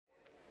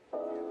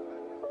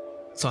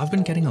So I've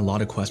been getting a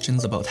lot of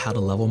questions about how to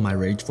level my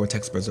Rage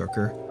Vortex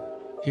Berserker.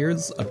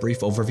 Here's a brief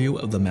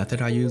overview of the method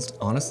I used.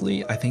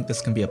 Honestly, I think this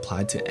can be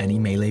applied to any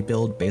melee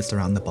build based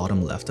around the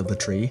bottom left of the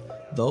tree,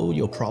 though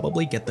you'll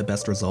probably get the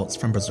best results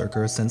from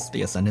Berserker since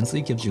the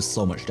Ascendancy gives you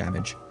so much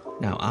damage.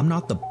 Now, I'm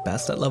not the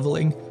best at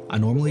leveling. I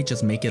normally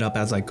just make it up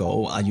as I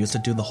go. I used to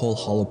do the whole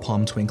Hollow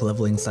Palm Twink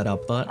leveling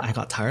setup, but I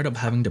got tired of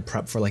having to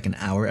prep for like an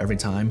hour every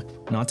time.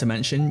 Not to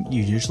mention,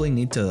 you usually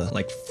need to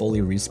like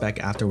fully respec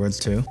afterwards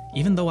too.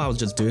 Even though I was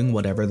just doing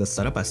whatever, the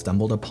setup I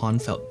stumbled upon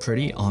felt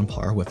pretty on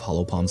par with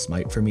Hollow Palm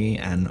Smite for me,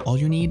 and all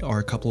you need are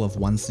a couple of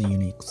 1C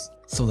uniques.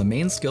 So the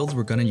main skills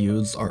we're gonna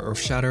use are Earth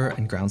Shatter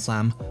and Ground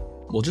Slam.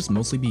 We'll just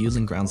mostly be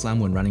using Ground Slam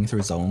when running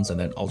through zones and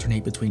then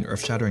alternate between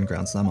Earth Shatter and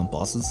Ground Slam on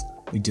bosses.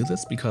 We do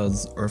this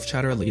because Earth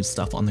Shatter leaves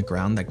stuff on the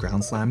ground that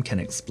Ground Slam can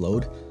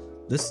explode.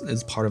 This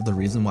is part of the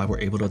reason why we're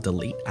able to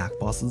delete ACK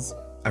bosses.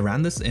 I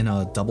ran this in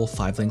a double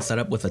 5-link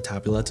setup with a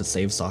tabula to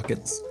save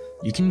sockets.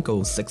 You can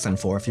go 6 and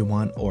 4 if you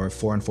want, or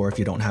 4 and 4 if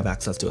you don't have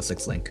access to a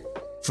 6-link.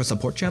 For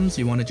support gems,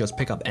 you want to just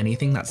pick up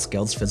anything that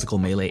scales physical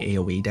melee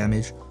AoE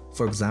damage.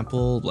 For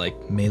example,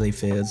 like Melee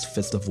Fizz,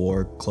 Fist of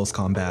War, Close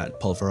Combat,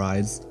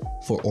 Pulverize.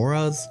 For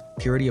auras,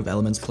 Purity of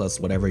Elements plus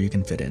whatever you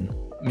can fit in.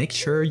 Make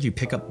sure you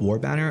pick up War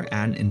Banner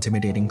and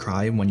Intimidating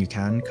Cry when you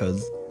can,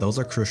 cause those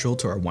are crucial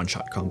to our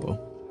one-shot combo.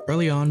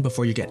 Early on,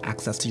 before you get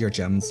access to your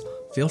gems,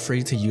 feel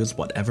free to use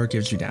whatever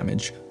gives you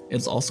damage.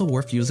 It's also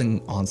worth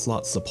using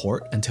Onslaught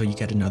support until you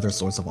get another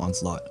source of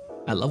Onslaught.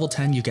 At level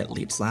 10 you get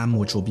Leap Slam,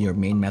 which will be your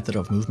main method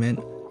of movement.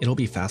 It'll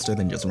be faster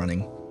than just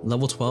running.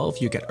 Level 12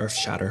 you get Earth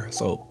Shatter,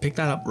 so pick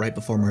that up right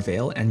before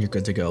Merveil and you're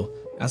good to go.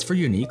 As for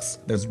uniques,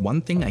 there's one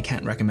thing I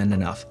can't recommend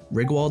enough,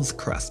 Rigwald's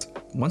Crest.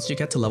 Once you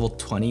get to level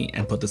 20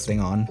 and put this thing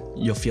on,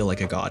 you'll feel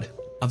like a god.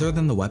 Other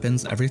than the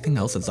weapons, everything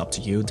else is up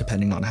to you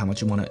depending on how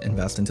much you want to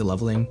invest into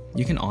leveling.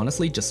 You can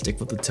honestly just stick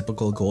with the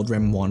typical Gold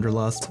Rim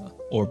Wanderlust,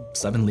 or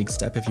 7 League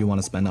Step if you want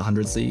to spend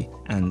 100C,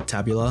 and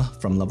Tabula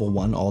from level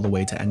 1 all the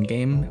way to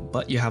endgame,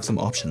 but you have some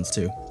options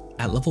too.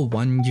 At level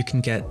 1 you can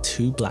get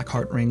 2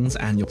 Blackheart rings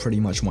and you'll pretty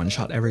much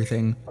one-shot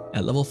everything.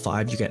 At level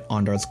 5 you get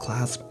Ondar's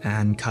Clasp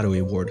and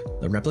Karui Ward.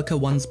 The replica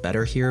one's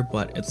better here,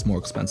 but it's more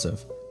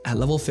expensive. At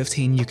level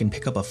 15 you can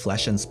pick up a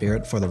Flesh and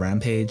Spirit for the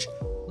Rampage.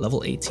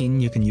 Level 18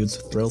 you can use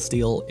Thrill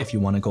Steel if you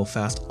want to go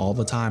fast all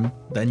the time,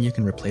 then you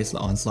can replace the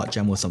Onslaught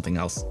gem with something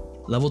else.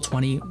 Level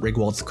 20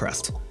 Rigwald's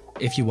Crest.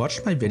 If you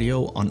watched my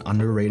video on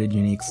underrated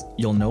uniques,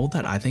 you'll know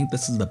that I think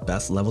this is the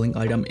best leveling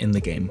item in the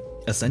game.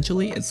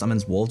 Essentially, it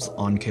summons wolves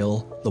on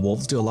kill. The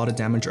wolves do a lot of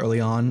damage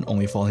early on,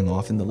 only falling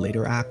off in the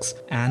later acts,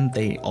 and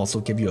they also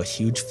give you a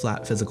huge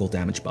flat physical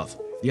damage buff.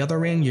 The other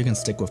ring, you can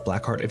stick with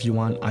Blackheart if you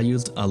want. I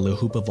used a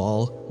Luhupa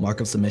Vol. Mark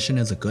of Submission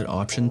is a good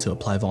option to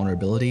apply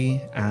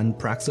vulnerability, and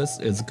Praxis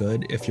is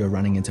good if you're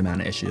running into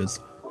mana issues.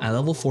 At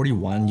level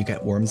 41, you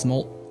get Worm's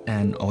Molt,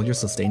 and all your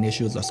sustain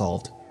issues are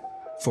solved.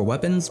 For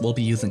weapons, we'll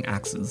be using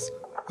axes.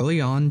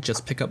 Early on,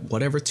 just pick up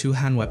whatever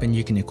 2-hand weapon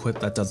you can equip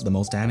that does the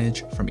most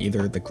damage from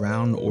either the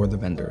ground or the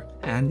vendor,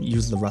 and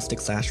use the Rustic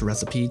Sash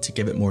recipe to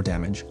give it more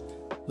damage.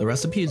 The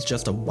recipe is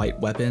just a white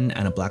weapon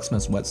and a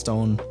blacksmith's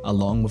whetstone,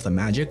 along with a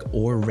magic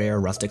or rare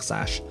Rustic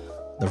Sash.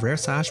 The rare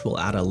sash will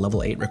add a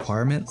level 8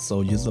 requirement,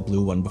 so use the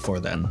blue one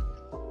before then.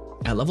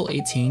 At level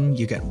 18,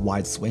 you get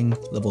Wide Swing,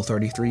 level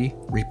 33,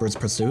 Reaper's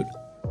Pursuit.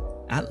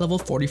 At level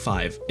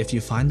 45, if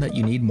you find that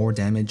you need more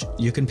damage,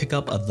 you can pick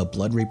up the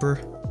Blood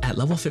Reaper. At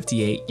level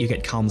 58, you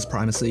get Calm's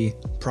Primacy.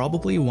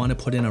 Probably want to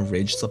put in a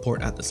Rage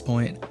support at this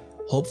point.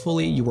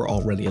 Hopefully you were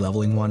already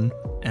leveling one,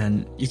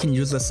 and you can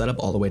use this setup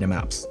all the way to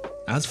maps.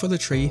 As for the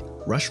tree,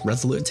 rush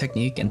Resolute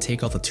Technique and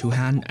take out the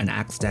 2-hand and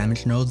axe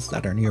damage nodes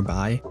that are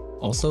nearby.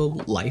 Also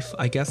life,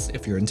 I guess,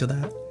 if you're into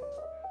that.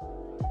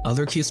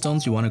 Other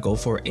keystones you want to go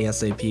for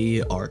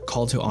ASAP are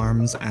Call to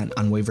Arms and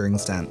Unwavering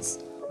Stance.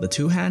 The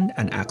 2-hand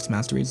and axe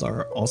masteries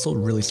are also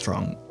really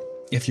strong.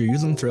 If you're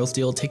using Thrill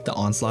Steel, take the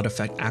Onslaught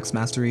Effect axe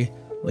mastery.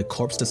 The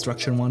Corpse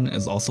Destruction one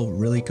is also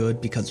really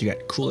good because you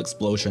get cool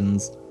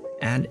explosions,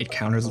 and it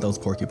counters those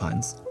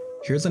porcupines.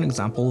 Here's an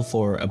example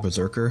for a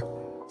Berserker.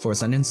 For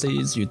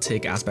Ascendancies, you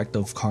take Aspect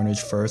of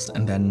Carnage first,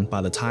 and then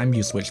by the time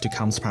you switch to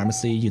Calm's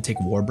Primacy, you take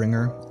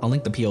Warbringer. I'll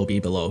link the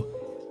POB below.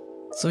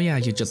 So yeah,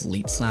 you just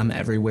Leap Slam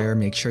everywhere,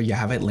 make sure you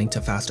have it linked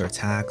to faster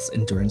attacks.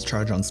 Endurance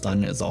Charge on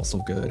stun is also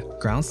good.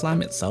 Ground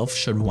Slam itself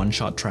should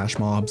one-shot trash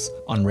mobs.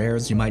 On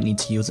rares, you might need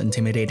to use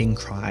Intimidating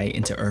Cry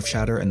into Earth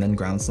Shatter and then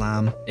Ground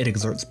Slam. It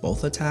exerts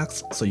both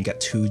attacks, so you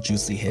get 2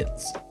 juicy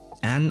hits.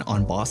 And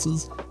on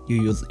bosses,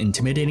 you use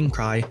Intimidating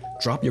Cry,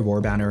 drop your War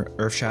Banner,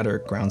 Earth Shatter,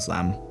 Ground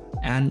Slam,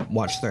 and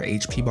watch their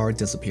HP bar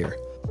disappear.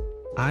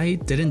 I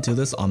didn't do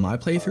this on my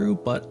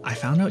playthrough, but I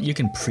found out you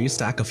can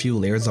pre-stack a few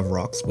layers of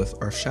rocks with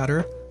Earth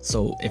Shatter,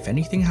 so if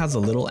anything has a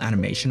little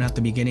animation at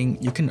the beginning,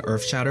 you can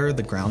Earth Shatter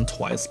the ground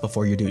twice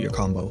before you do your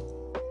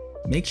combo.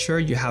 Make sure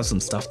you have some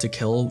stuff to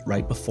kill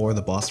right before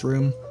the boss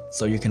room,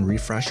 so you can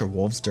refresh your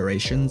wolves'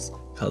 durations,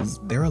 cause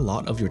they're a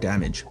lot of your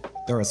damage.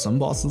 There are some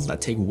bosses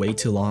that take way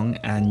too long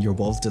and your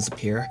wolves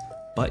disappear,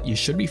 but you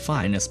should be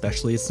fine,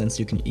 especially since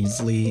you can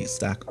easily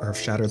stack Earth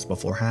Shatters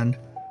beforehand.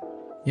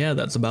 Yeah,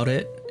 that's about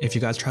it. If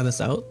you guys try this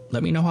out,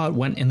 let me know how it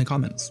went in the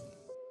comments.